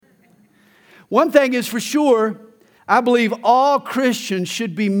One thing is for sure, I believe all Christians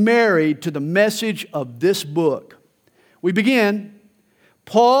should be married to the message of this book. We begin,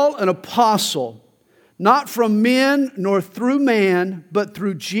 Paul, an apostle, not from men nor through man, but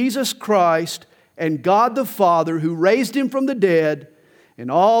through Jesus Christ and God the Father who raised him from the dead, and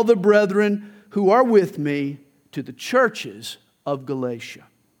all the brethren who are with me, to the churches of Galatia.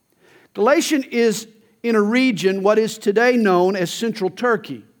 Galatia is in a region what is today known as Central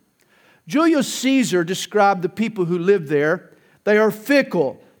Turkey. Julius Caesar described the people who live there. They are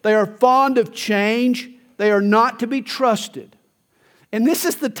fickle. They are fond of change. They are not to be trusted. And this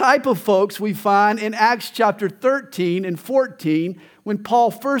is the type of folks we find in Acts chapter 13 and 14 when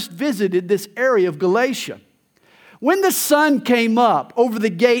Paul first visited this area of Galatia. When the sun came up over the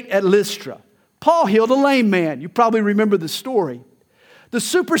gate at Lystra, Paul healed a lame man. You probably remember the story. The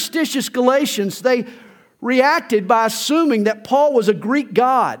superstitious Galatians, they reacted by assuming that Paul was a Greek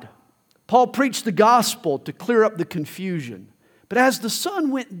god. Paul preached the gospel to clear up the confusion. But as the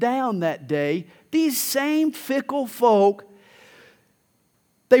sun went down that day, these same fickle folk,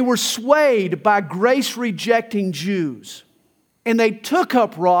 they were swayed by grace-rejecting Jews. And they took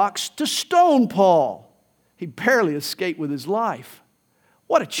up rocks to stone Paul. He barely escaped with his life.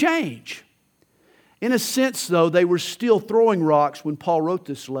 What a change. In a sense, though, they were still throwing rocks when Paul wrote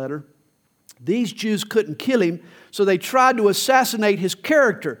this letter. These Jews couldn't kill him, so they tried to assassinate his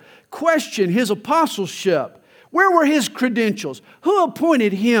character, question his apostleship. Where were his credentials? Who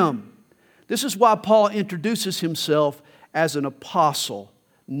appointed him? This is why Paul introduces himself as an apostle,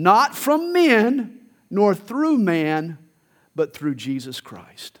 not from men, nor through man, but through Jesus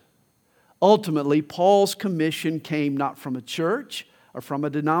Christ. Ultimately, Paul's commission came not from a church or from a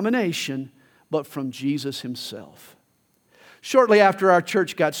denomination, but from Jesus himself. Shortly after our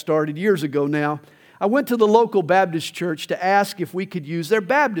church got started, years ago now, I went to the local Baptist church to ask if we could use their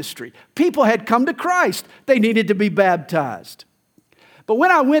baptistry. People had come to Christ. They needed to be baptized. But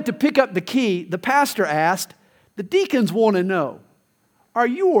when I went to pick up the key, the pastor asked, "The deacons want to know, are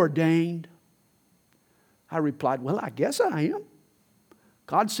you ordained?" I replied, "Well, I guess I am.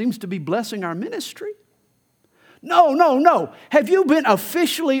 God seems to be blessing our ministry." No. Have you been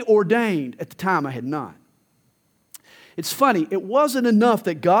officially ordained? At the time, I had not. It's funny, it wasn't enough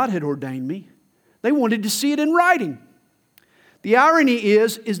that God had ordained me. They wanted to see it in writing. The irony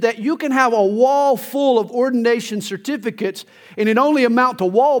is that you can have a wall full of ordination certificates and it only amount to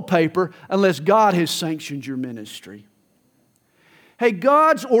wallpaper unless God has sanctioned your ministry. Hey,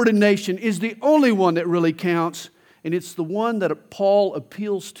 God's ordination is the only one that really counts, and it's the one that Paul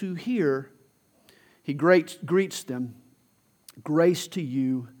appeals to here. He greets them, "Grace to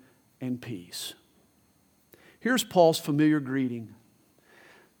you and peace." Here's Paul's familiar greeting.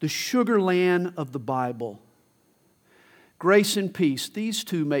 The sugar land of the Bible. Grace and peace, these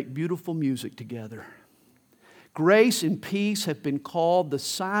two make beautiful music together. Grace and peace have been called the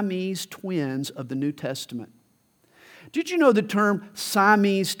Siamese twins of the New Testament. Did you know the term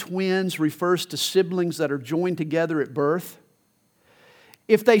Siamese twins refers to siblings that are joined together at birth?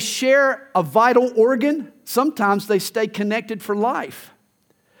 If they share a vital organ, sometimes they stay connected for life.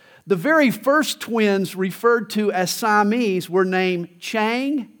 The very first twins referred to as Siamese were named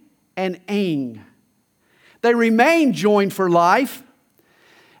Chang and Eng. They remained joined for life.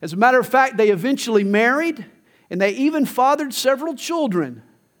 As a matter of fact, they eventually married, and they even fathered several children.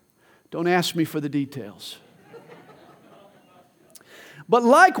 Don't ask me for the details. But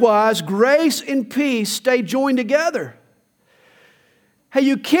likewise, grace and peace stay joined together. Hey,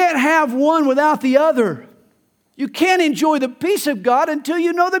 you can't have one without the other. You can't enjoy the peace of God until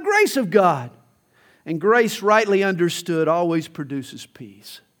you know the grace of God. And grace, rightly understood, always produces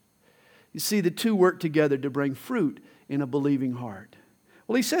peace. You see, the two work together to bring fruit in a believing heart.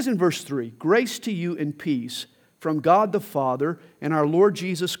 Well, he says in verse 3, "Grace to you and peace from God the Father and our Lord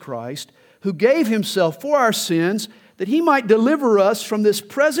Jesus Christ, who gave himself for our sins, that he might deliver us from this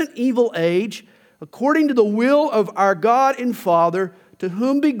present evil age, according to the will of our God and Father, to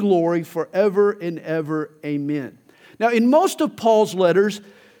whom be glory forever and ever. Amen." Now, in most of Paul's letters,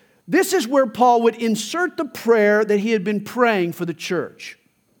 this is where Paul would insert the prayer that he had been praying for the church.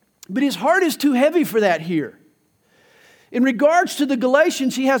 But his heart is too heavy for that here. In regards to the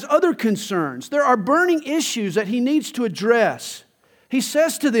Galatians, he has other concerns. There are burning issues that he needs to address. He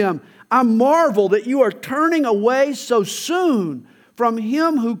says to them, "I marvel that you are turning away so soon from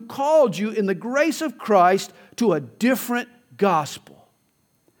him who called you in the grace of Christ to a different gospel."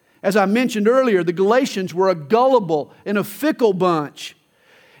 As I mentioned earlier, the Galatians were a gullible and a fickle bunch,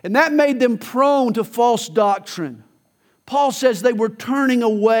 and that made them prone to false doctrine. Paul says they were turning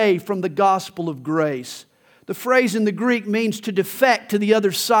away from the gospel of grace. The phrase in the Greek means to defect to the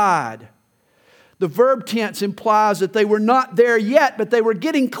other side. The verb tense implies that they were not there yet, but they were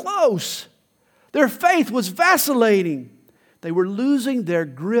getting close. Their faith was vacillating. They were losing their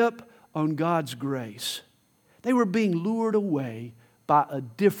grip on God's grace. They were being lured away by a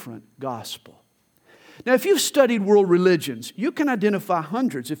different gospel. Now, if you've studied world religions, you can identify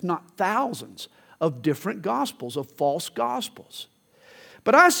hundreds, if not thousands, of different gospels, of false gospels.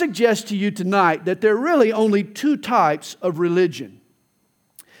 But I suggest to you tonight that there are really only two types of religion.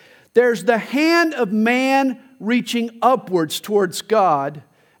 There's the hand of man reaching upwards towards God,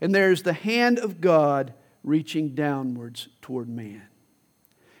 and there's the hand of God reaching downwards toward man.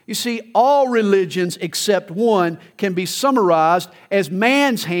 You see, all religions except one can be summarized as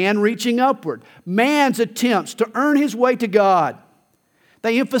man's hand reaching upward, man's attempts to earn his way to God.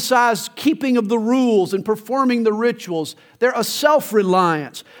 They emphasize keeping of the rules and performing the rituals. They're a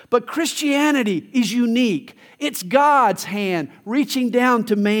self-reliance. But Christianity is unique. It's God's hand reaching down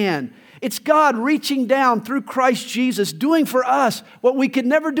to man. It's God reaching down through Christ Jesus, doing for us what we could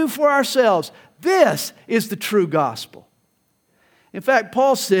never do for ourselves. This is the true gospel. In fact,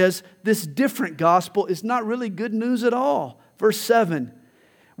 Paul says this different gospel is not really good news at all. Verse 7,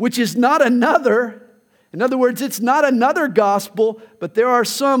 which is not another. In other words, it's not another gospel, but there are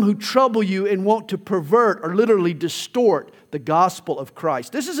some who trouble you and want to pervert or literally distort the gospel of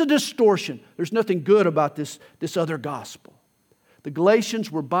Christ. This is a distortion. There's nothing good about this other gospel. The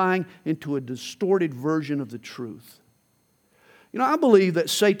Galatians were buying into a distorted version of the truth. You know, I believe that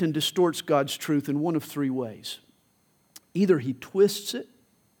Satan distorts God's truth in one of three ways. Either he twists it,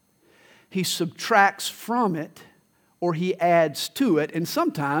 he subtracts from it, or he adds to it, and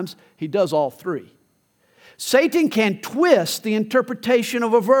sometimes he does all three. Satan can twist the interpretation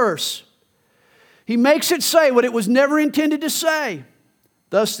of a verse. He makes it say what it was never intended to say.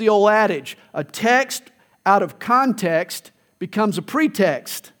 Thus the old adage, a text out of context becomes a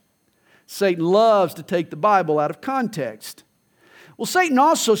pretext. Satan loves to take the Bible out of context. Well, Satan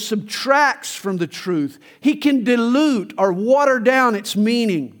also subtracts from the truth. He can dilute or water down its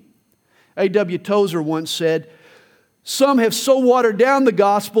meaning. A.W. Tozer once said, some have so watered down the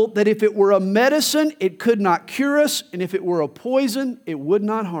gospel that if it were a medicine, it could not cure us, and if it were a poison, it would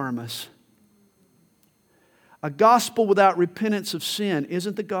not harm us. A gospel without repentance of sin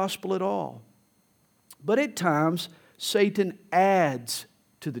isn't the gospel at all. But at times, Satan adds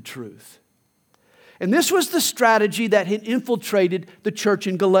to the truth. And this was the strategy that had infiltrated the church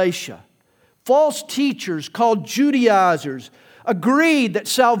in Galatia. False teachers called Judaizers agreed that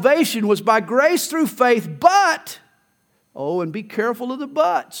salvation was by grace through faith, but, oh, and be careful of the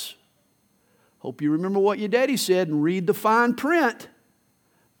buts. Hope you remember what your daddy said and read the fine print.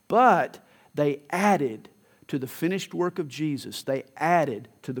 But they added to the finished work of Jesus. They added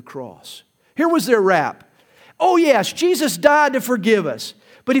to the cross. Here was their rap. Oh yes, Jesus died to forgive us.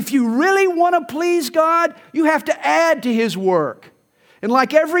 But if you really want to please God, you have to add to His work. And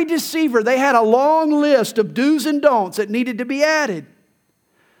like every deceiver, they had a long list of do's and don'ts that needed to be added.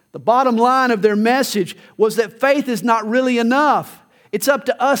 The bottom line of their message was that faith is not really enough. It's up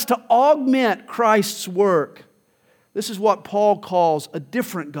to us to augment Christ's work. This is what Paul calls a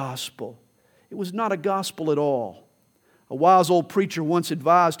different gospel. It was not a gospel at all. A wise old preacher once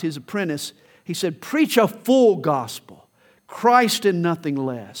advised his apprentice, he said, preach a full gospel. Christ and nothing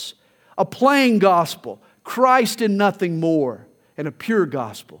less. A plain gospel, Christ and nothing more. And a pure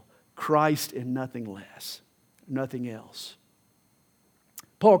gospel, Christ and nothing less, nothing else.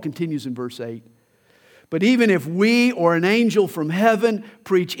 Paul continues in verse 8. But even if we or an angel from heaven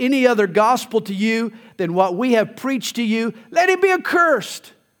preach any other gospel to you than what we have preached to you, let him be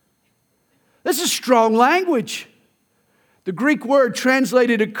accursed. This is strong language. The Greek word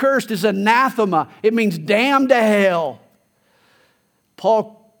translated accursed is anathema. It means damned to hell.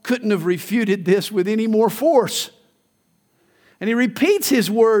 Paul couldn't have refuted this with any more force. And he repeats his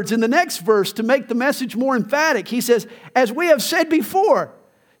words in the next verse to make the message more emphatic. He says, as we have said before,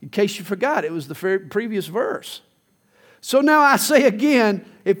 in case you forgot, it was the previous verse. So now I say again,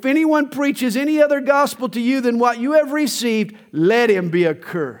 if anyone preaches any other gospel to you than what you have received, let him be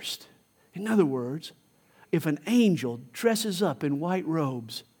accursed. In other words, if an angel dresses up in white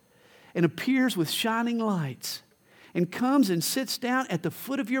robes and appears with shining lights and comes and sits down at the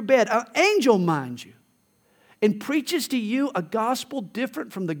foot of your bed, an angel, mind you, and preaches to you a gospel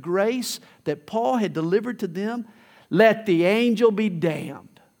different from the grace that Paul had delivered to them, let the angel be damned.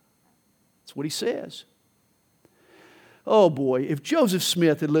 That's what he says. Oh boy, if Joseph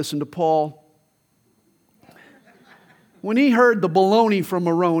Smith had listened to Paul, when he heard the baloney from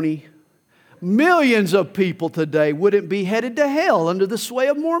Moroni, millions of people today wouldn't be headed to hell under the sway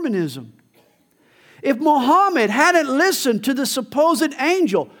of Mormonism. If Muhammad hadn't listened to the supposed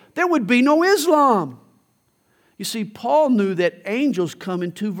angel, there would be no Islam. You see, Paul knew that angels come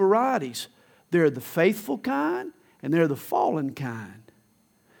in two varieties. They're the faithful kind and they're the fallen kind.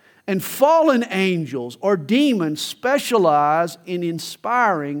 And fallen angels or demons specialize in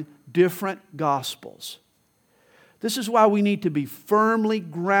inspiring different gospels. This is why we need to be firmly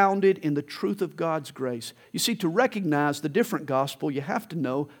grounded in the truth of God's grace. You see, to recognize the different gospel, you have to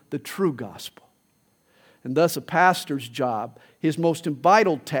know the true gospel. And thus a pastor's job, his most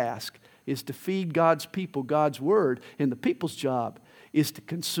vital task, is to feed God's people God's word. And the people's job is to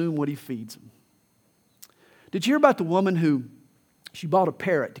consume what he feeds them. Did you hear about the woman who she bought a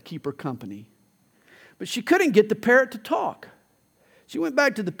parrot to keep her company? But she couldn't get the parrot to talk. She went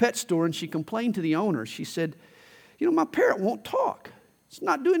back to the pet store and she complained to the owner. She said, my parrot won't talk. It's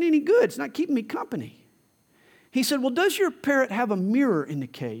not doing any good. It's not keeping me company. He said, well, does your parrot have a mirror in the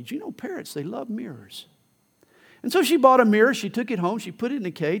cage? Parrots, they love mirrors. And so she bought a mirror. She took it home. She put it in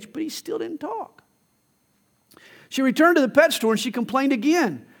the cage, but he still didn't talk. She returned to the pet store and she complained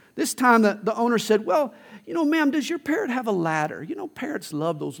again. This time the owner said, well, ma'am, does your parrot have a ladder? Parrots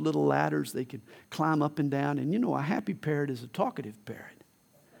love those little ladders. They can climb up and down. And a happy parrot is a talkative parrot.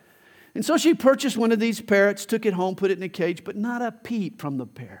 And so she purchased one of these parrots, took it home, put it in a cage, but not a peep from the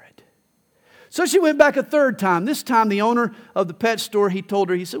parrot. So she went back a third time. This time the owner of the pet store, he told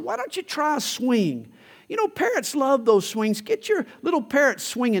her, he said, why don't you try a swing? Parrots love those swings. Get your little parrot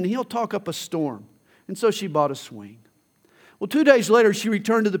swinging and he'll talk up a storm. And so she bought a swing. Well, 2 days later, she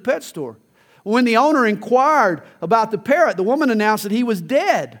returned to the pet store. When the owner inquired about the parrot, the woman announced that he was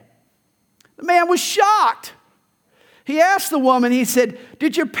dead. The man was shocked. He asked the woman, he said,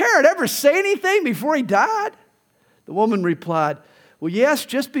 did your parrot ever say anything before he died? The woman replied, well, yes,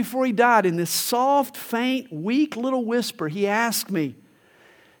 just before he died, in this soft, faint, weak little whisper, he asked me,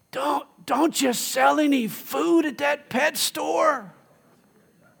 don't you sell any food at that pet store?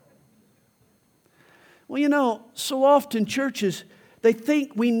 Well, so often churches, they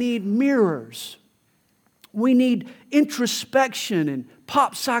think we need mirrors. We need introspection and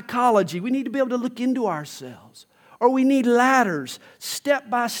pop psychology. We need to be able to look into ourselves. Or we need ladders,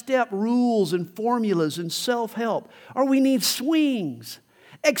 step-by-step rules and formulas and self-help. Or we need swings,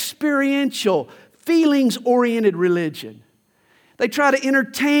 experiential, feelings-oriented religion. They try to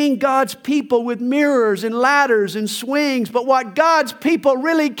entertain God's people with mirrors and ladders and swings. But what God's people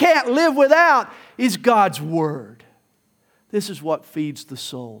really can't live without is God's Word. This is what feeds the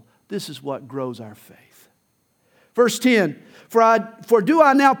soul. This is what grows our faith. Verse 10, For do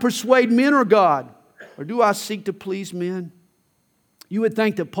I now persuade men or God? Or do I seek to please men? You would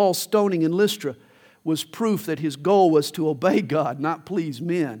think that Paul's stoning in Lystra was proof that his goal was to obey God, not please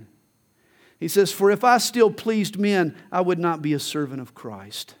men. He says, for if I still pleased men, I would not be a servant of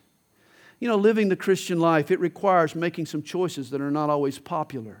Christ. Living the Christian life, it requires making some choices that are not always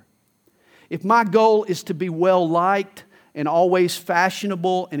popular. If my goal is to be well-liked and always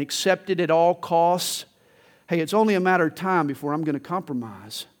fashionable and accepted at all costs, hey, it's only a matter of time before I'm going to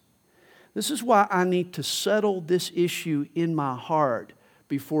compromise. This is why I need to settle this issue in my heart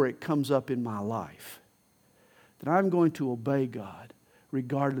before it comes up in my life. That I'm going to obey God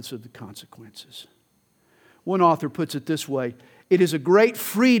regardless of the consequences. One author puts it this way, it is a great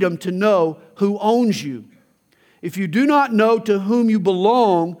freedom to know who owns you. If you do not know to whom you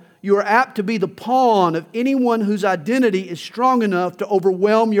belong, you are apt to be the pawn of anyone whose identity is strong enough to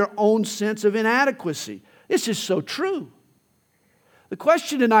overwhelm your own sense of inadequacy. This is so true. The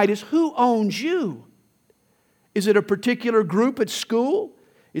question tonight is, who owns you? Is it a particular group at school?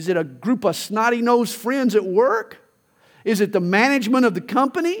 Is it a group of snotty-nosed friends at work? Is it the management of the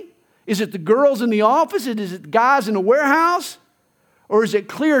company? Is it the girls in the office? Is it the guys in the warehouse? Or is it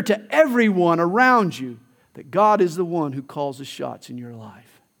clear to everyone around you that God is the one who calls the shots in your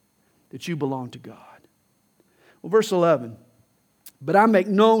life? That you belong to God? Well, verse 11. But I make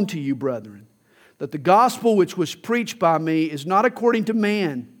known to you, brethren, that the gospel which was preached by me is not according to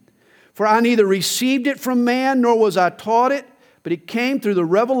man. For I neither received it from man, nor was I taught it, but it came through the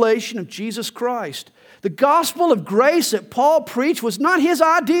revelation of Jesus Christ. The gospel of grace that Paul preached was not his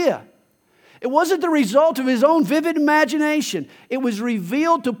idea. It wasn't the result of his own vivid imagination. It was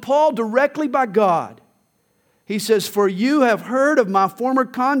revealed to Paul directly by God. He says, for you have heard of my former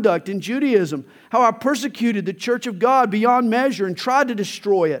conduct in Judaism, how I persecuted the church of God beyond measure and tried to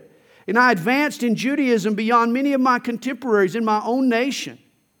destroy it. And I advanced in Judaism beyond many of my contemporaries in my own nation.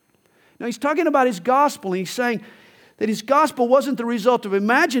 Now he's talking about his gospel, and he's saying that his gospel wasn't the result of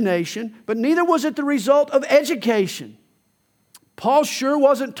imagination, but neither was it the result of education. Paul sure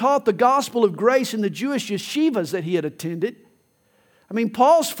wasn't taught the gospel of grace in the Jewish yeshivas that he had attended. I mean,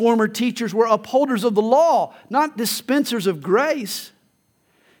 Paul's former teachers were upholders of the law, not dispensers of grace.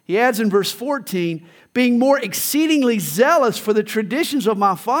 He adds in verse 14, being more exceedingly zealous for the traditions of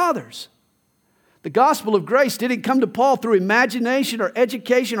my fathers. The gospel of grace didn't come to Paul through imagination or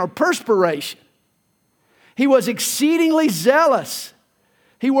education or perspiration. He was exceedingly zealous.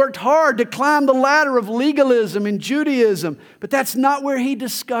 He worked hard to climb the ladder of legalism in Judaism, but that's not where he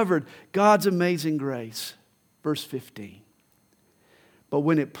discovered God's amazing grace. Verse 15. But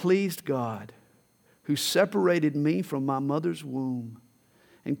when it pleased God, who separated me from my mother's womb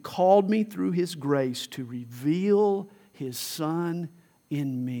and called me through His grace to reveal His Son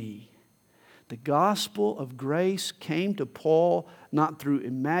in me. The gospel of grace came to Paul not through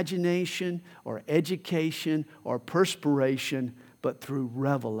imagination or education or perspiration, but through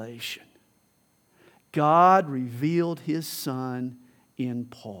revelation. God revealed His Son in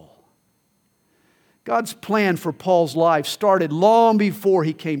Paul. God's plan for Paul's life started long before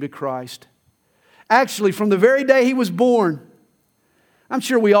he came to Christ. Actually, from the very day he was born. I'm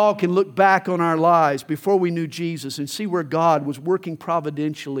sure we all can look back on our lives before we knew Jesus and see where God was working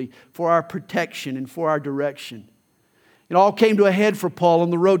providentially for our protection and for our direction. It all came to a head for Paul on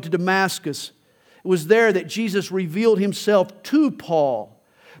the road to Damascus. It was there that Jesus revealed Himself to Paul.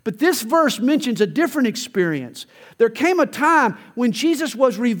 But this verse mentions a different experience. There came a time when Jesus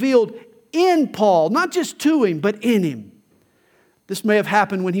was revealed in Paul, not just to him, but in him. This may have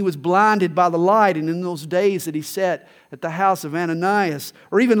happened when he was blinded by the light and in those days that he sat at the house of Ananias,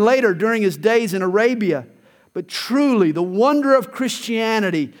 or even later during his days in Arabia. But truly, the wonder of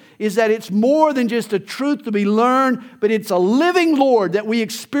Christianity is that it's more than just a truth to be learned, but it's a living Lord that we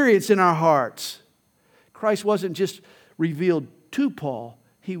experience in our hearts. Christ wasn't just revealed to Paul,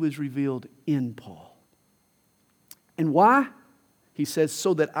 He was revealed in Paul. And why? He says,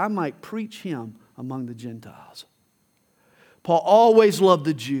 so that I might preach Him among the Gentiles. Paul always loved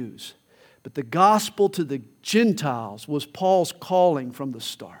the Jews, but the gospel to the Gentiles was Paul's calling from the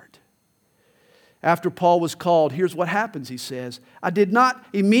start. After Paul was called, here's what happens, he says. I did not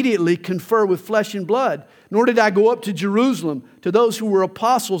immediately confer with flesh and blood, nor did I go up to Jerusalem to those who were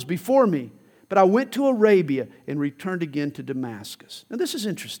apostles before me, but I went to Arabia and returned again to Damascus. Now this is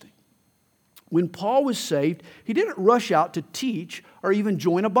interesting. When Paul was saved, he didn't rush out to teach or even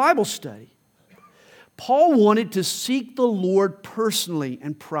join a Bible study. Paul wanted to seek the Lord personally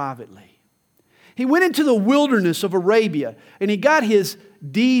and privately. He went into the wilderness of Arabia and he got his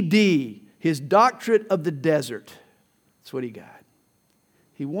DD, his doctorate of the desert. That's what he got.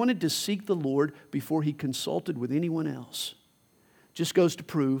 He wanted to seek the Lord before he consulted with anyone else. Just goes to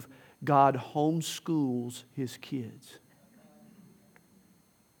prove God homeschools His kids.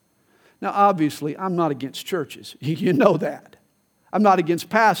 Now, obviously, I'm not against churches. You know that. I'm not against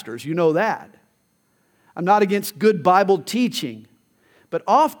pastors. You know that. I'm not against good Bible teaching. But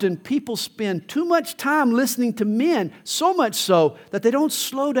often people spend too much time listening to men, so much so that they don't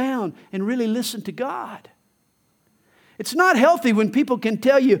slow down and really listen to God. It's not healthy when people can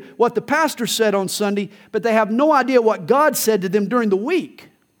tell you what the pastor said on Sunday, but they have no idea what God said to them during the week.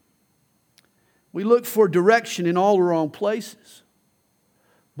 We look for direction in all the wrong places.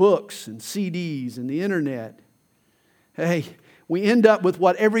 Books and CDs and the internet. Hey, we end up with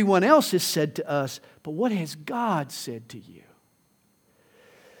what everyone else has said to us, but what has God said to you?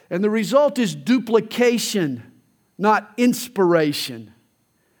 And the result is duplication, not inspiration.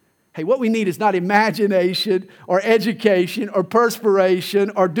 Hey, what we need is not imagination or education or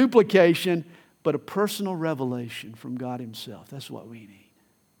perspiration or duplication, but a personal revelation from God Himself. That's what we need.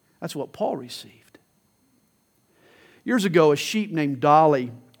 That's what Paul received. Years ago, a sheep named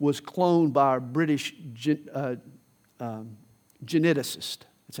Dolly was cloned by a British geneticist.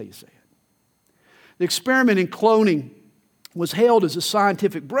 That's how you say it. The experiment in cloning was hailed as a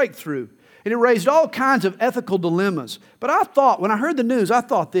scientific breakthrough, and it raised all kinds of ethical dilemmas. But I thought, when I heard the news, I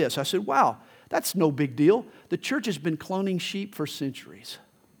thought this. I said, wow, that's no big deal. The church has been cloning sheep for centuries.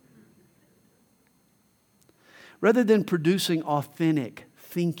 Rather than producing authentic,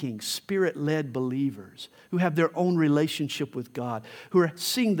 thinking, Spirit-led believers who have their own relationship with God, who are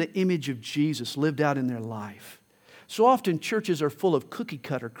seeing the image of Jesus lived out in their life. So often churches are full of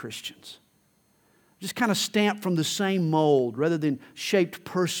cookie-cutter Christians, just kind of stamped from the same mold rather than shaped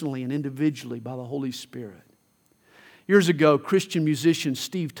personally and individually by the Holy Spirit. Years ago, Christian musician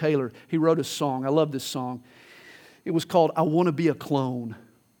Steve Taylor, he wrote a song. I love this song. It was called I Want to Be a Clone.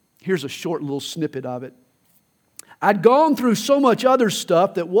 Here's a short little snippet of it. I'd gone through so much other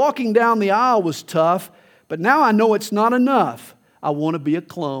stuff that walking down the aisle was tough, but now I know it's not enough. I want to be a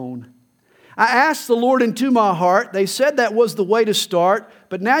clone. I asked the Lord into my heart. They said that was the way to start,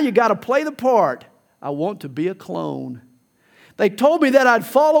 but now you got to play the part. I want to be a clone. They told me that I'd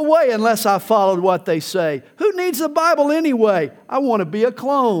fall away unless I followed what they say. Who needs the Bible anyway? I want to be a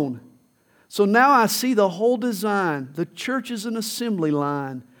clone. So now I see the whole design. The church is an assembly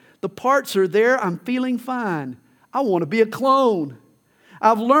line. The parts are there. I'm feeling fine. I want to be a clone.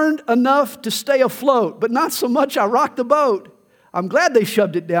 I've learned enough to stay afloat, but not so much I rock the boat. I'm glad they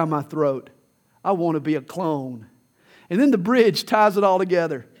shoved it down my throat. I want to be a clone. And then the bridge ties it all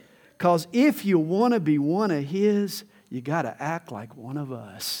together. Because if you want to be one of His, you got to act like one of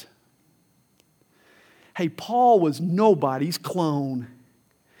us. Hey, Paul was nobody's clone.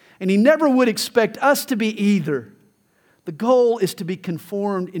 And he never would expect us to be either. The goal is to be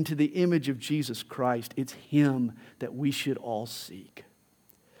conformed into the image of Jesus Christ. It's Him that we should all seek.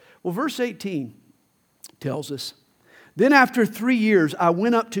 Well, verse 18 tells us, "Then after 3 years I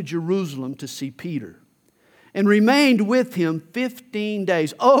went up to Jerusalem to see Peter and remained with him 15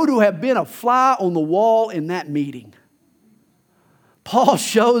 days. Oh, to have been a fly on the wall in that meeting. Paul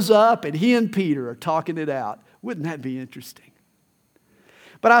shows up and he and Peter are talking it out. Wouldn't that be interesting?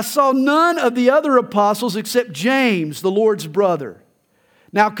 But I saw none of the other apostles except James, the Lord's brother.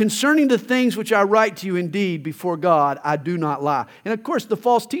 Now concerning the things which I write to you indeed before God, I do not lie." And of course the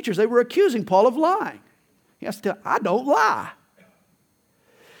false teachers, they were accusing Paul of lying. He has to tell, I don't lie.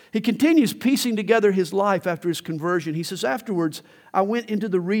 He continues piecing together his life after his conversion. He says, "Afterwards, I went into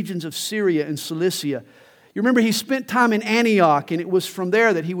the regions of Syria and Cilicia." You remember he spent time in Antioch, and it was from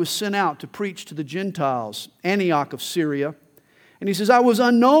there that he was sent out to preach to the Gentiles, Antioch of Syria. And he says, "I was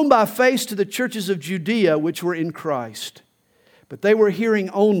unknown by face to the churches of Judea which were in Christ. But they were hearing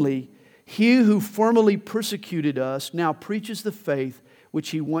only, he who formerly persecuted us now preaches the faith which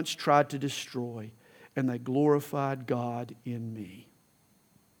he once tried to destroy. And they glorified God in me."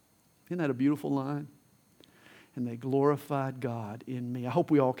 Isn't that a beautiful line? And they glorified God in me. I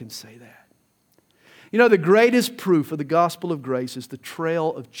hope we all can say that. You know, the greatest proof of the gospel of grace is the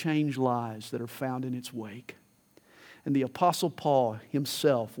trail of changed lives that are found in its wake. And the Apostle Paul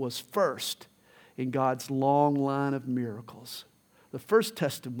himself was first in God's long line of miracles. The first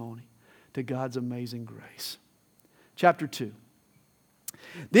testimony to God's amazing grace. Chapter 2.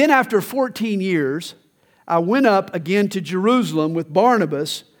 "Then after 14 years, I went up again to Jerusalem with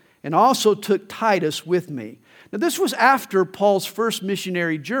Barnabas and also took Titus with me." Now this was after Paul's first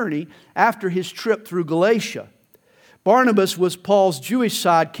missionary journey, after his trip through Galatia. Barnabas was Paul's Jewish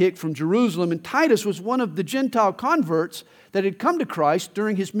sidekick from Jerusalem, and Titus was one of the Gentile converts that had come to Christ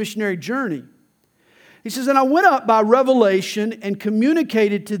during his missionary journey. He says, "And I went up by revelation and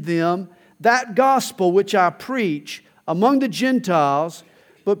communicated to them that gospel which I preach among the Gentiles,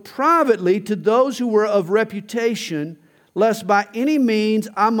 but privately to those who were of reputation, lest by any means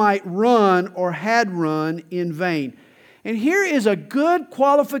I might run or had run in vain." And here is a good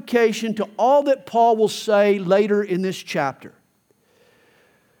qualification to all that Paul will say later in this chapter.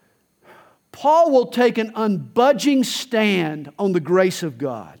 Paul will take an unbudging stand on the grace of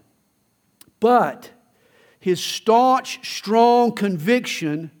God. But his staunch, strong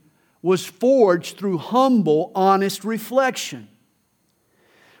conviction was forged through humble, honest reflection.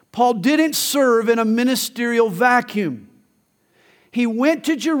 Paul didn't serve in a ministerial vacuum. He went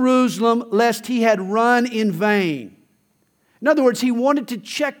to Jerusalem lest he had run in vain. In other words, he wanted to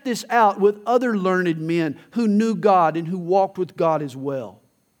check this out with other learned men who knew God and who walked with God as well.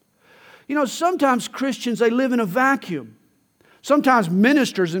 You know, sometimes Christians, they live in a vacuum. Sometimes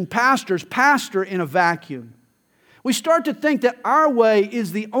ministers and pastors pastor in a vacuum. We start to think that our way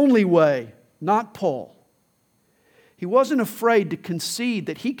is the only way, not Paul. He wasn't afraid to concede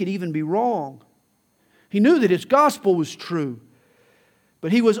that he could even be wrong. He knew that his gospel was true.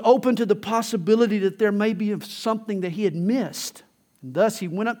 But he was open to the possibility that there may be something that he had missed. And thus he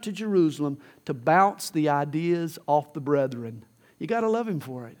went up to Jerusalem to bounce the ideas off the brethren. You got to love him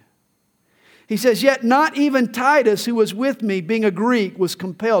for it. He says, "Yet not even Titus, who was with me, being a Greek, was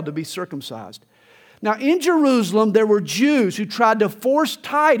compelled to be circumcised." Now in Jerusalem there were Jews who tried to force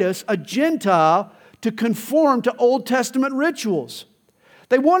Titus, a Gentile, to conform to Old Testament rituals.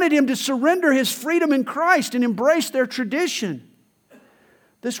 They wanted him to surrender his freedom in Christ and embrace their tradition.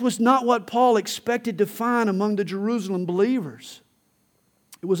 This was not what Paul expected to find among the Jerusalem believers.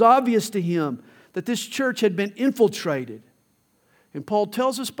 It was obvious to him that this church had been infiltrated. And Paul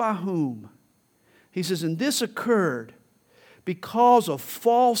tells us by whom. He says, "And this occurred because of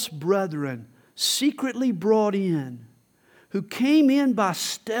false brethren secretly brought in, who came in by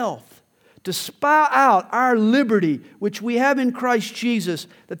stealth to spy out our liberty which we have in Christ Jesus,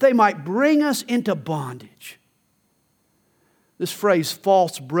 that they might bring us into bondage." This phrase,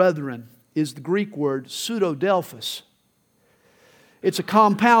 false brethren, is the Greek word pseudodelphos. It's a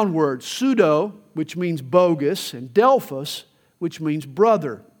compound word, pseudo, which means bogus, and delphos, which means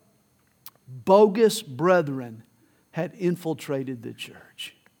brother. Bogus brethren had infiltrated the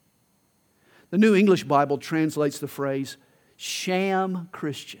church. The New English Bible translates the phrase sham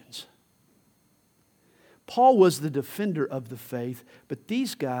Christians. Paul was the defender of the faith, but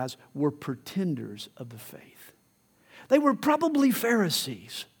these guys were pretenders of the faith. They were probably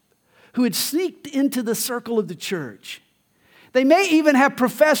Pharisees who had sneaked into the circle of the church. They may even have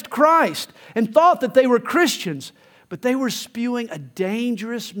professed Christ and thought that they were Christians, but they were spewing a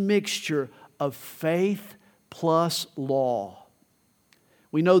dangerous mixture of faith plus law.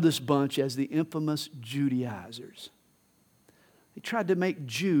 We know this bunch as the infamous Judaizers. They tried to make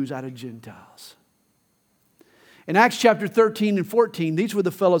Jews out of Gentiles. In Acts chapter 13 and 14, these were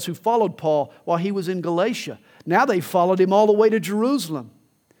the fellows who followed Paul while he was in Galatia. Now they followed him all the way to Jerusalem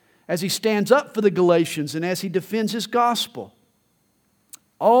as he stands up for the Galatians and as he defends his gospel.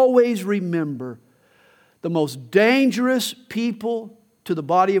 Always remember, the most dangerous people to the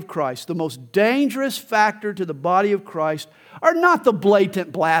body of Christ, the most dangerous factor to the body of Christ are not the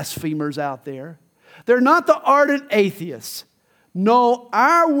blatant blasphemers out there. They're not the ardent atheists. No,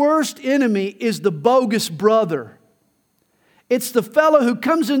 our worst enemy is the bogus brother. It's the fellow who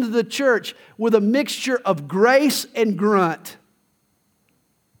comes into the church with a mixture of grace and grunt.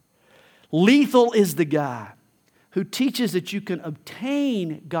 Lethal is the guy who teaches that you can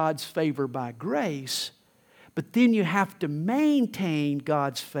obtain God's favor by grace, but then you have to maintain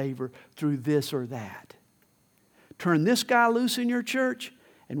God's favor through this or that. Turn this guy loose in your church,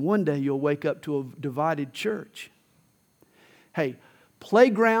 and one day you'll wake up to a divided church. Hey,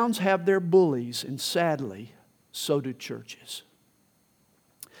 playgrounds have their bullies, and sadly, so do churches.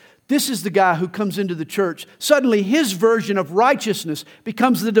 This is the guy who comes into the church. Suddenly, his version of righteousness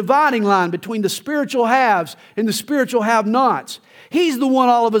becomes the dividing line between the spiritual haves and the spiritual have-nots. He's the one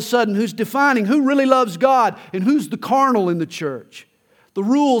all of a sudden who's defining who really loves God and who's the carnal in the church. The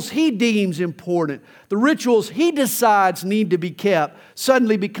rules he deems important, the rituals he decides need to be kept,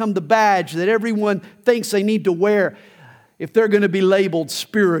 suddenly become the badge that everyone thinks they need to wear if they're going to be labeled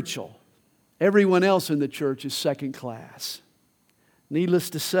spiritual. Everyone else in the church is second class. Needless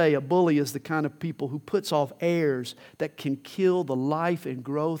to say, a bully is the kind of people who puts off airs that can kill the life and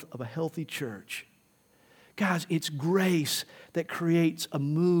growth of a healthy church. Guys, it's grace that creates a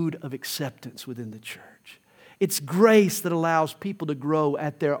mood of acceptance within the church. It's grace that allows people to grow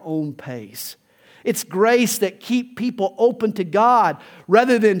at their own pace. It's grace that keeps people open to God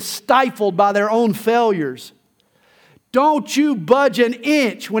rather than stifled by their own failures. Don't you budge an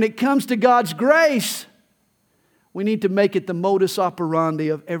inch when it comes to God's grace. We need to make it the modus operandi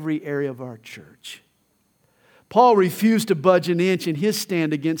of every area of our church. Paul refused to budge an inch in his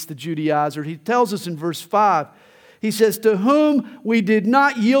stand against the Judaizers. He tells us in verse 5, he says, "To whom we did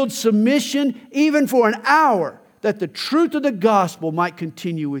not yield submission even for an hour, that the truth of the gospel might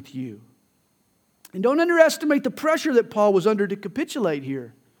continue with you." And don't underestimate the pressure that Paul was under to capitulate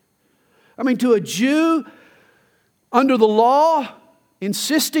here. I mean, to a Jew under the law,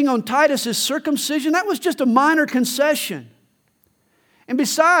 insisting on Titus's circumcision, that was just a minor concession. And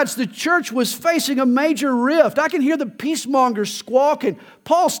besides, the church was facing a major rift. I can hear the peacemongers squawking,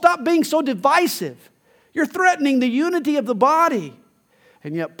 "Paul, stop being so divisive. You're threatening the unity of the body."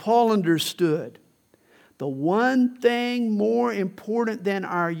 And yet Paul understood the one thing more important than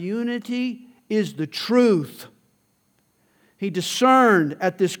our unity is the truth. He discerned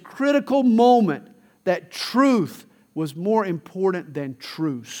at this critical moment that truth was more important than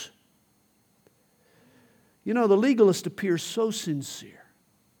truce. You know, the legalist appears so sincere,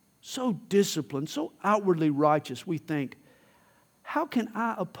 so disciplined, so outwardly righteous, we think, how can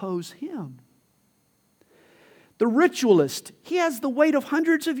I oppose him? The ritualist, he has the weight of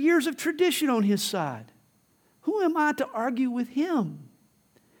hundreds of years of tradition on his side. Who am I to argue with him?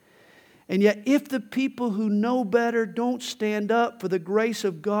 And yet, if the people who know better don't stand up for the grace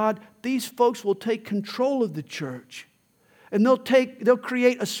of God, these folks will take control of the church. And they'll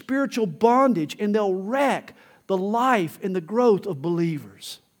create a spiritual bondage, and they'll wreck the life and the growth of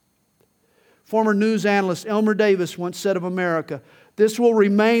believers. Former news analyst Elmer Davis once said of America, "This will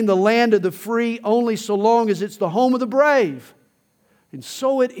remain the land of the free only so long as it's the home of the brave." And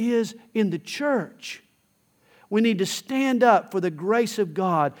so it is in the church. We need to stand up for the grace of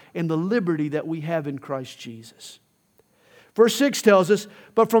God and the liberty that we have in Christ Jesus. Verse 6 tells us,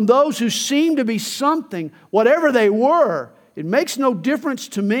 "But from those who seem to be something, whatever they were, it makes no difference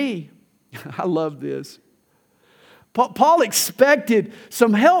to me." I love this. Paul expected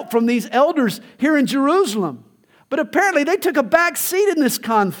some help from these elders here in Jerusalem. But apparently they took a back seat in this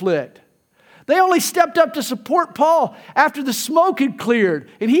conflict. They only stepped up to support Paul after the smoke had cleared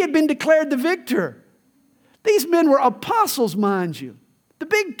and he had been declared the victor. These men were apostles, mind you. The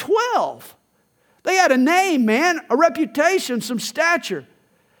Big 12. They had a name, man, a reputation, some stature.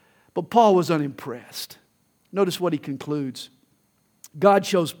 But Paul was unimpressed. Notice what he concludes. God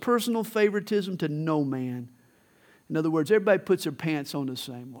shows personal favoritism to no man. In other words, everybody puts their pants on the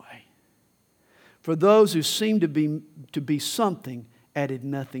same way. For those who seem to be something added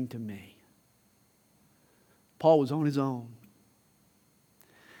nothing to me. Paul was on his own.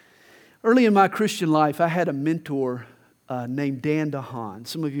 Early in my Christian life, I had a mentor named Dan DeHaan.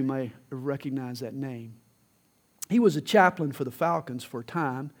 Some of you may recognize that name. He was a chaplain for the Falcons for a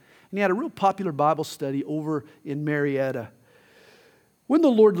time, and he had a real popular Bible study over in Marietta. When the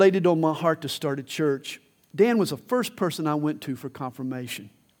Lord laid it on my heart to start a church, Dan was the first person I went to for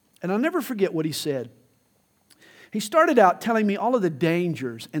confirmation. And I'll never forget what he said. He started out telling me all of the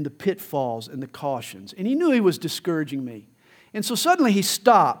dangers and the pitfalls and the cautions. And he knew he was discouraging me. And so suddenly he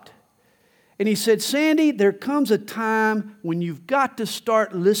stopped. And he said, Sandy, there comes a time when you've got to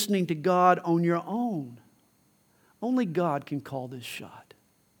start listening to God on your own. Only God can call this shot.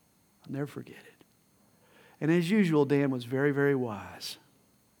 I'll never forget it. And as usual, Dan was very, very wise.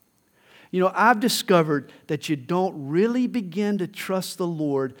 You know, I've discovered that you don't really begin to trust the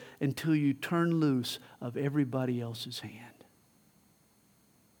Lord until you turn loose of everybody else's hand.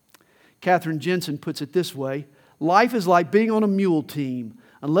 Katherine Jensen puts it this way: life is like being on a mule team.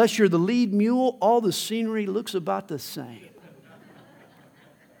 Unless you're the lead mule, all the scenery looks about the same.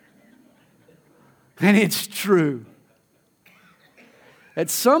 And it's true. At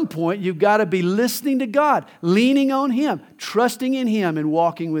some point, you've got to be listening to God, leaning on Him, trusting in Him, and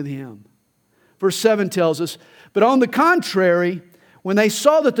walking with Him. Verse 7 tells us, but on the contrary, when they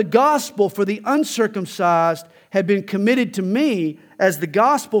saw that the gospel for the uncircumcised had been committed to me, as the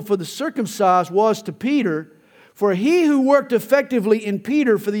gospel for the circumcised was to Peter, for he who worked effectively in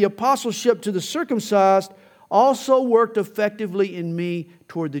Peter for the apostleship to the circumcised also worked effectively in me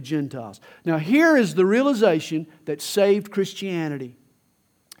toward the Gentiles. Now here is the realization that saved Christianity.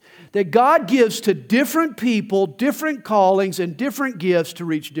 That God gives to different people different callings and different gifts to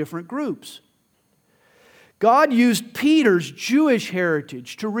reach different groups. God used Peter's Jewish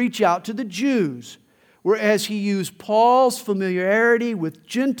heritage to reach out to the Jews, whereas He used Paul's familiarity with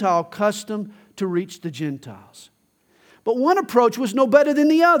Gentile custom to reach the Gentiles. But one approach was no better than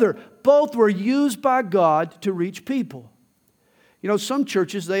the other. Both were used by God to reach people. You know, some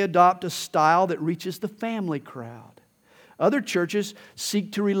churches, they adopt a style that reaches the family crowd. Other churches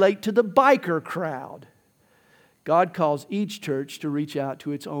seek to relate to the biker crowd. God calls each church to reach out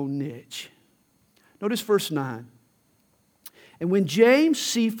to its own niche. Notice verse 9. And when James,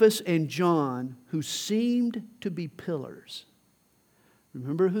 Cephas, and John, who seemed to be pillars,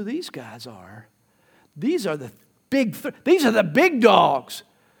 remember who these guys are. These are the big dogs.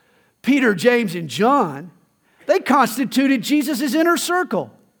 Peter, James, and John, they constituted Jesus' inner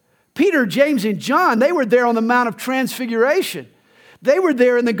circle. Peter, James, and John, they were there on the Mount of Transfiguration. They were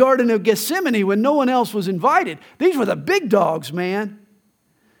there in the Garden of Gethsemane when no one else was invited. These were the big dogs, man.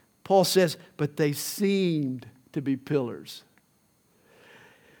 Paul says, but they seemed to be pillars.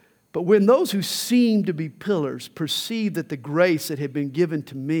 But when those who seemed to be pillars perceived that the grace that had been given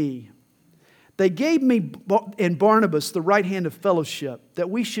to me, they gave me and Barnabas the right hand of fellowship, that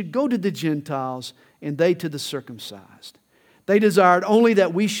we should go to the Gentiles and they to the circumcised. They desired only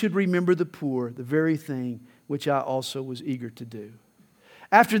that we should remember the poor, the very thing which I also was eager to do.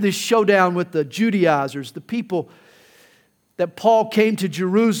 After this showdown with the Judaizers, the people that Paul came to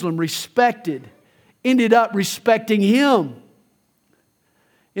Jerusalem respected, ended up respecting him.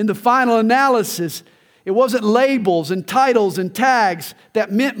 In the final analysis, it wasn't labels and titles and tags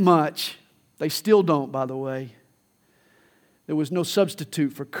that meant much. They still don't, by the way. There was no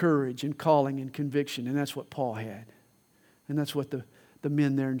substitute for courage and calling and conviction, and that's what Paul had. And that's what the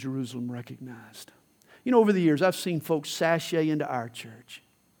men there in Jerusalem recognized. You know, over the years, I've seen folks sashay into our church,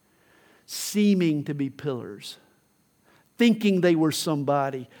 seeming to be pillars, thinking they were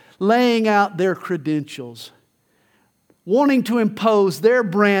somebody, laying out their credentials, wanting to impose their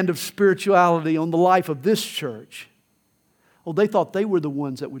brand of spirituality on the life of this church. Oh, they thought they were the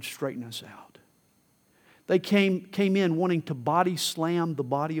ones that would straighten us out. They came in wanting to body slam the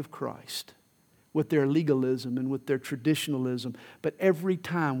body of Christ with their legalism and with their traditionalism. But every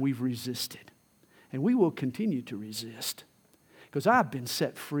time we've resisted. And we will continue to resist. Because I've been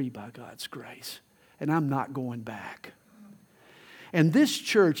set free by God's grace. And I'm not going back. And this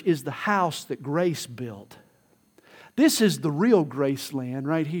church is the house that grace built. This is the real grace land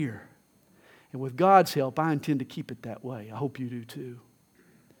right here. And with God's help, I intend to keep it that way. I hope you do too.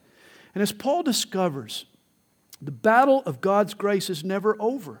 And as Paul discovers, the battle of God's grace is never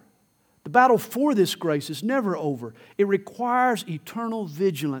over. The battle for this grace is never over. It requires eternal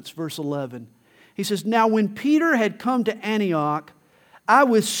vigilance. Verse 11. He says, "Now when Peter had come to Antioch, I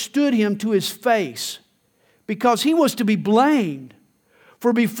withstood him to his face, because he was to be blamed.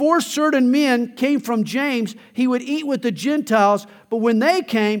 For before certain men came from James, he would eat with the Gentiles, but when they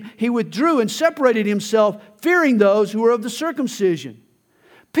came, he withdrew and separated himself, fearing those who were of the circumcision."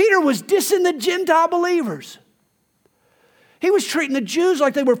 Peter was dissing the Gentile believers. He was treating the Jews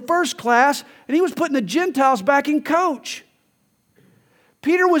like they were first class, and he was putting the Gentiles back in coach.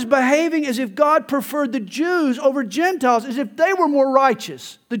 Peter was behaving as if God preferred the Jews over Gentiles, as if they were more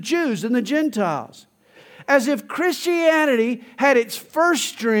righteous, the Jews, than the Gentiles. As if Christianity had its first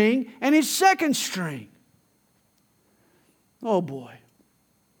string and its second string. Oh boy.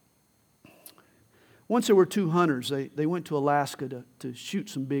 Once there were two hunters. They went to Alaska to shoot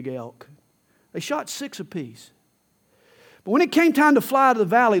some big elk. They shot 6 apiece. But when it came time to fly to the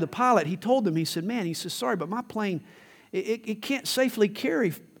valley, the pilot, he told them, he said, sorry, but my plane, it can't safely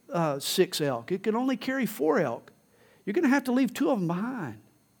carry 6 elk. It can only carry 4 elk. You're going to have to leave 2 of them behind.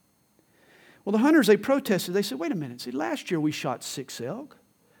 Well, the hunters, they protested. They said, wait a minute. See, last year we shot 6 elk.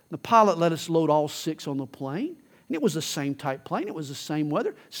 The pilot let us load all 6 on the plane. And it was the same type plane. It was the same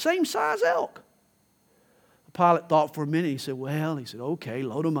weather. Same size elk. The pilot thought for a minute. He said, okay,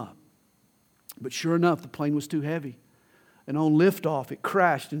 load them up. But sure enough, the plane was too heavy. And on liftoff, it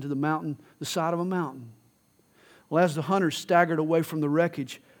crashed into the side of a mountain. Well, as the hunters staggered away from the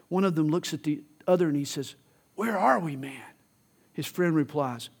wreckage, one of them looks at the other and he says, "Where are we, man?" His friend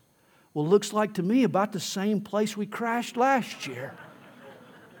replies, "Well, looks like to me about the same place we crashed last year."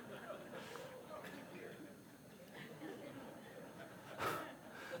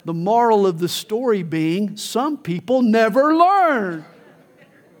 The moral of the story being, some people never learn.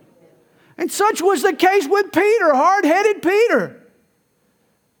 And such was the case with Peter, hard-headed Peter.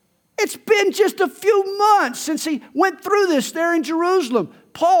 It's been just a few months since he went through this there in Jerusalem.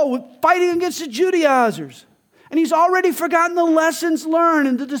 Paul was fighting against the Judaizers. And he's already forgotten the lessons learned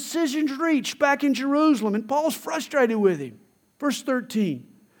and the decisions reached back in Jerusalem. And Paul's frustrated with him. Verse 13.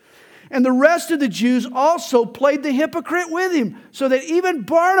 "And the rest of the Jews also played the hypocrite with him, so that even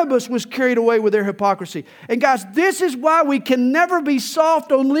Barnabas was carried away with their hypocrisy." And guys, this is why we can never be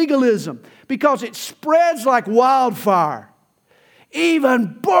soft on legalism, because it spreads like wildfire.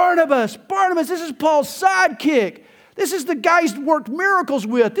 Even Barnabas, this is Paul's sidekick. This is the guy he's worked miracles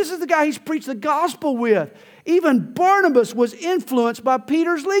with. This is the guy he's preached the gospel with. Even Barnabas was influenced by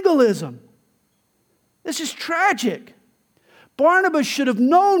Peter's legalism. This is tragic. Barnabas should have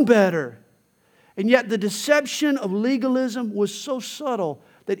known better. And yet the deception of legalism was so subtle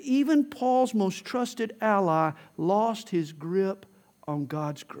that even Paul's most trusted ally lost his grip on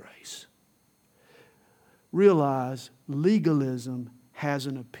God's grace. Realize legalism has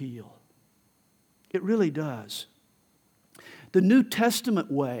an appeal. It really does. The New Testament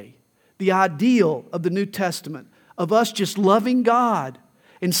way, the ideal of the New Testament, of us just loving God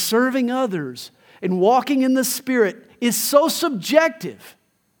and serving others and walking in the Spirit, is so subjective.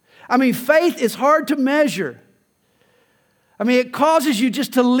 I mean, faith is hard to measure. I mean, it causes you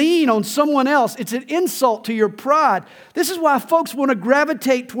just to lean on someone else. It's an insult to your pride. This is why folks want to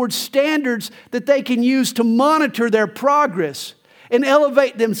gravitate towards standards that they can use to monitor their progress and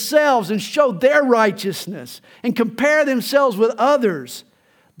elevate themselves and show their righteousness and compare themselves with others.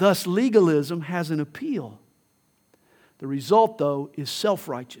 Thus, legalism has an appeal. The result, though, is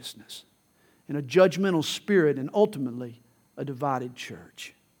self-righteousness and a judgmental spirit, and ultimately a divided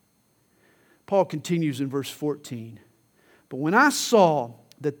church. Paul continues in verse 14. "But when I saw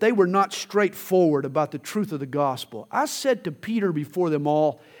that they were not straightforward about the truth of the gospel, I said to Peter before them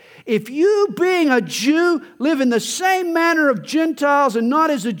all, 'If you, being a Jew, live in the same manner of Gentiles and not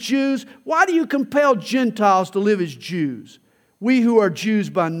as the Jews, why do you compel Gentiles to live as Jews? We who are Jews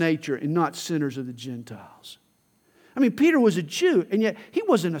by nature and not sinners of the Gentiles.'" I mean, Peter was a Jew, and yet he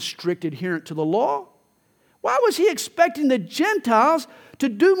wasn't a strict adherent to the law. Why was he expecting the Gentiles to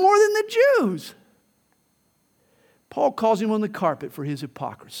do more than the Jews? Paul calls him on the carpet for his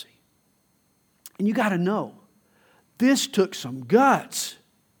hypocrisy. And you got to know, this took some guts.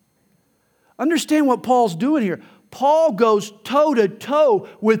 Understand what Paul's doing here. Paul goes toe-to-toe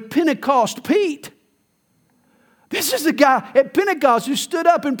with Pentecost Pete. This is the guy at Pentecost who stood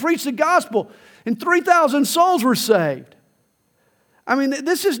up and preached the gospel, and 3,000 souls were saved. I mean,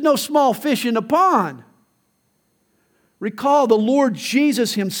 this is no small fish in the pond. Recall the Lord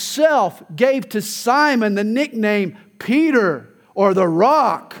Jesus Himself gave to Simon the nickname Peter or the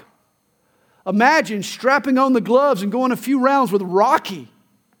Rock. Imagine strapping on the gloves and going a few rounds with Rocky.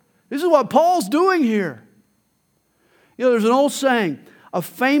 This is what Paul's doing here. You know, there's an old saying, A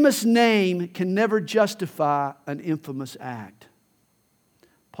famous name can never justify an infamous act.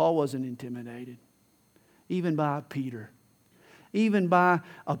 Paul wasn't intimidated, even by Peter, even by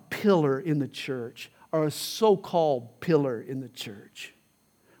a pillar in the church, or a so-called pillar in the church.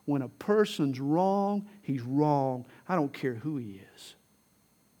 When a person's wrong, he's wrong. I don't care who he is.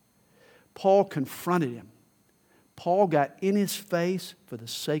 Paul confronted him. Paul got in his face for the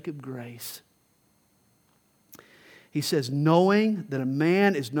sake of grace. He says, knowing that a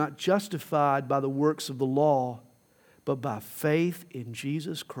man is not justified by the works of the law, but by faith in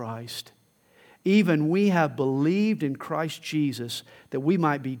Jesus Christ. Even we have believed in Christ Jesus, that we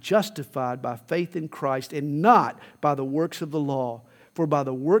might be justified by faith in Christ and not by the works of the law. For by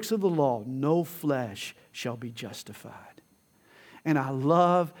the works of the law, no flesh shall be justified. And I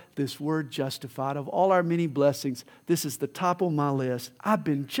love this word justified. Of all our many blessings, this is the top of my list. I've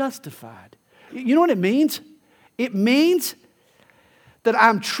been justified. You know what it means? It means that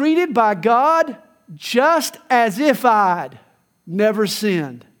I'm treated by God just as if I'd never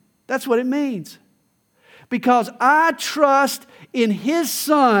sinned. That's what it means. Because I trust in His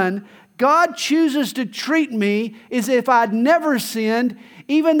Son, God chooses to treat me as if I'd never sinned,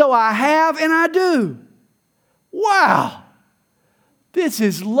 even though I have and I do. Wow! This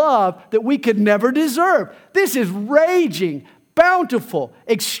is love that we could never deserve. This is raging, bountiful,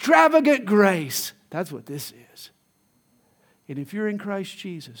 extravagant grace. That's what this is. And if you're in Christ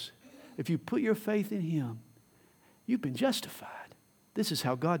Jesus, if you put your faith in Him, you've been justified. This is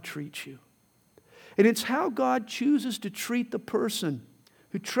how God treats you. And it's how God chooses to treat the person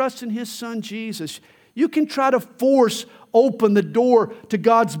who trusts in His Son Jesus. You can try to force open the door to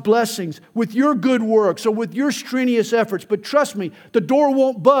God's blessings with your good works or with your strenuous efforts. But trust me, the door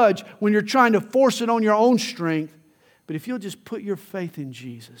won't budge when you're trying to force it on your own strength. But if you'll just put your faith in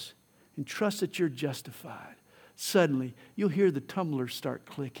Jesus and trust that you're justified, suddenly you'll hear the tumblers start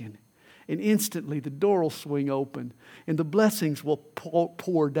clicking. And instantly the door will swing open and the blessings will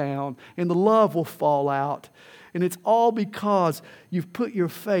pour down and the love will fall out. And it's all because you've put your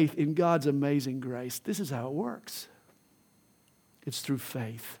faith in God's amazing grace. This is how it works. It's through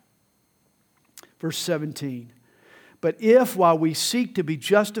faith. Verse 17. But if while we seek to be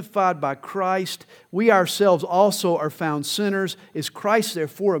justified by Christ, we ourselves also are found sinners, is Christ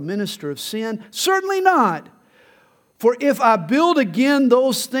therefore a minister of sin? Certainly not. For if I build again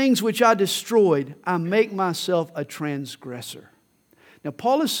those things which I destroyed, I make myself a transgressor. Now,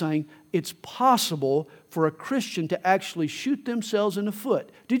 Paul is saying it's possible for a Christian to actually shoot themselves in the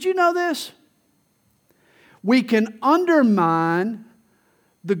foot. Did you know this? We can undermine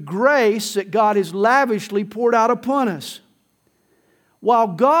the grace that God has lavishly poured out upon us. While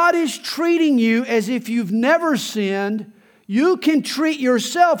God is treating you as if you've never sinned, you can treat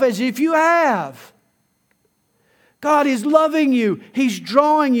yourself as if you have. God is loving you. He's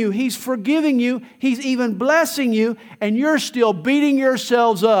drawing you. He's forgiving you. He's even blessing you. And you're still beating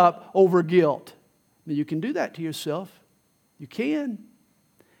yourselves up over guilt. Now, you can do that to yourself. You can.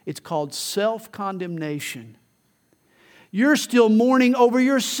 It's called self-condemnation. You're still mourning over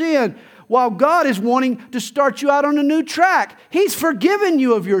your sin while God is wanting to start you out on a new track. He's forgiven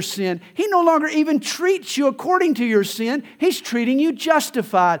you of your sin. He no longer even treats you according to your sin. He's treating you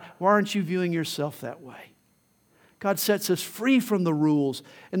justified. Why aren't you viewing yourself that way? God sets us free from the rules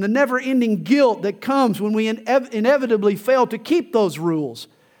and the never-ending guilt that comes when we inevitably fail to keep those rules.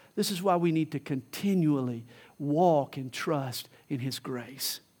 This is why we need to continually walk and trust in His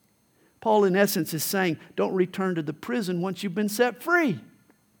grace. Paul, in essence, is saying, don't return to the prison once you've been set free.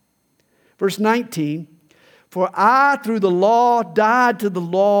 Verse 19, for I, through the law, died to the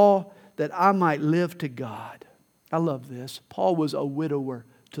law that I might live to God. I love this. Paul was a widower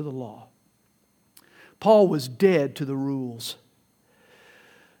to the law. Paul was dead to the rules.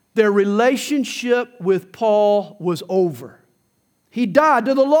 Their relationship with Paul was over. He died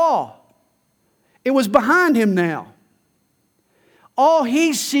to the law. It was behind him now. All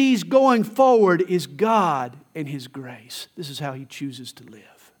he sees going forward is God and His grace. This is how he chooses to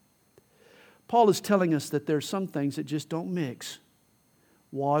live. Paul is telling us that there are some things that just don't mix.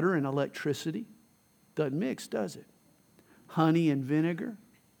 Water and electricity doesn't mix, does it? Honey and vinegar.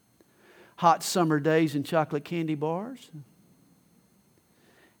 Hot summer days and chocolate candy bars.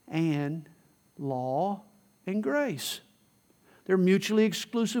 And law and grace. They're mutually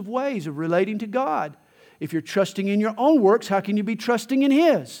exclusive ways of relating to God. If you're trusting in your own works, how can you be trusting in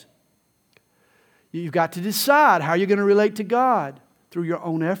His? You've got to decide how you're going to relate to God. Through your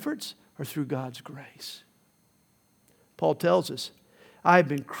own efforts or through God's grace. Paul tells us, I have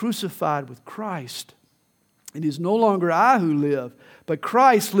been crucified with Christ. It is no longer I who live, but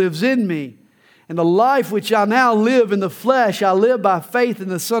Christ lives in me. And the life which I now live in the flesh, I live by faith in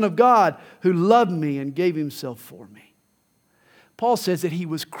the Son of God who loved me and gave Himself for me. Paul says that he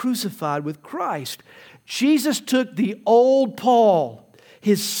was crucified with Christ. Jesus took the old Paul,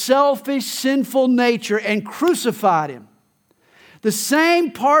 his selfish, sinful nature, and crucified him. The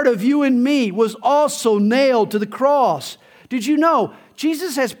same part of you and me was also nailed to the cross. Did you know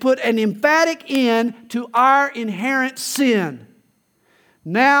Jesus has put an emphatic end to our inherent sin?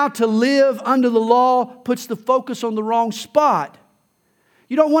 Now to live under the law puts the focus on the wrong spot.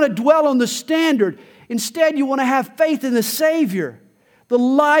 You don't want to dwell on the standard. Instead, you want to have faith in the Savior. The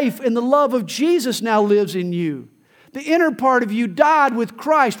life and the love of Jesus now lives in you. The inner part of you died with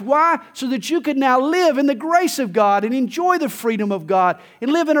Christ. Why? So that you could now live in the grace of God and enjoy the freedom of God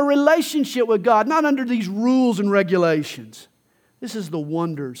and live in a relationship with God, not under these rules and regulations. This is the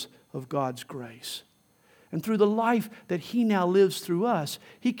wonders of God's grace. And through the life that He now lives through us,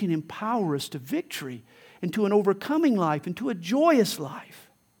 He can empower us to victory and to an overcoming life and to a joyous life.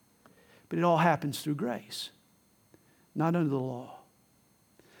 But it all happens through grace, not under the law.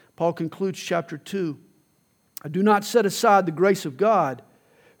 Paul concludes chapter 2. I do not set aside the grace of God,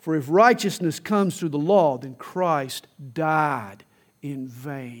 for if righteousness comes through the law, then Christ died in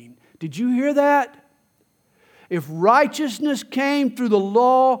vain. Did you hear that? If righteousness came through the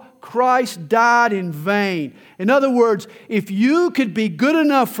law, Christ died in vain. In other words, if you could be good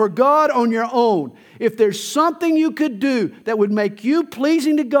enough for God on your own, if there's something you could do that would make you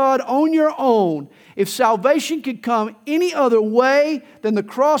pleasing to God on your own, if salvation could come any other way than the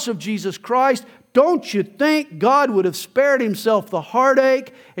cross of Jesus Christ, don't you think God would have spared Himself the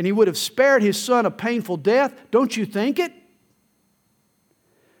heartache and He would have spared His Son a painful death? Don't you think it?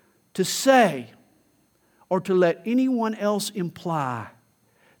 To say or to let anyone else imply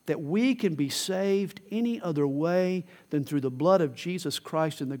that we can be saved any other way than through the blood of Jesus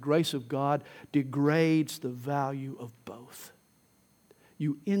Christ and the grace of God degrades the value of both.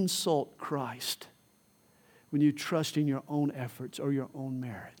 You insult Christ when you trust in your own efforts or your own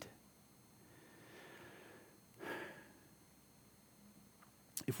merit.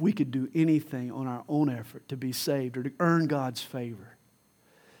 If we could do anything on our own effort to be saved or to earn God's favor,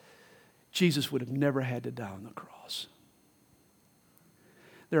 Jesus would have never had to die on the cross.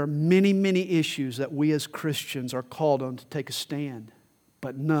 There are many, many issues that we as Christians are called on to take a stand.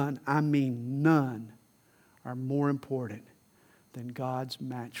 But none, I mean none, are more important than God's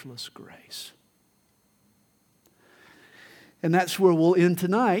matchless grace. And that's where we'll end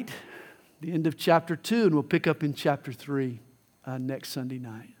tonight, the end of chapter 2, and we'll pick up in chapter 3 next Sunday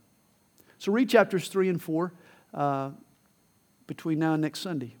night. So read chapters 3 and 4 between now and next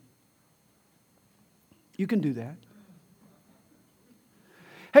Sunday. You can do that.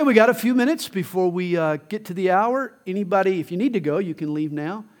 Hey, we got a few minutes before we get to the hour. Anybody, if you need to go, you can leave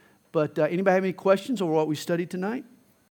now. But anybody have any questions over what we studied tonight?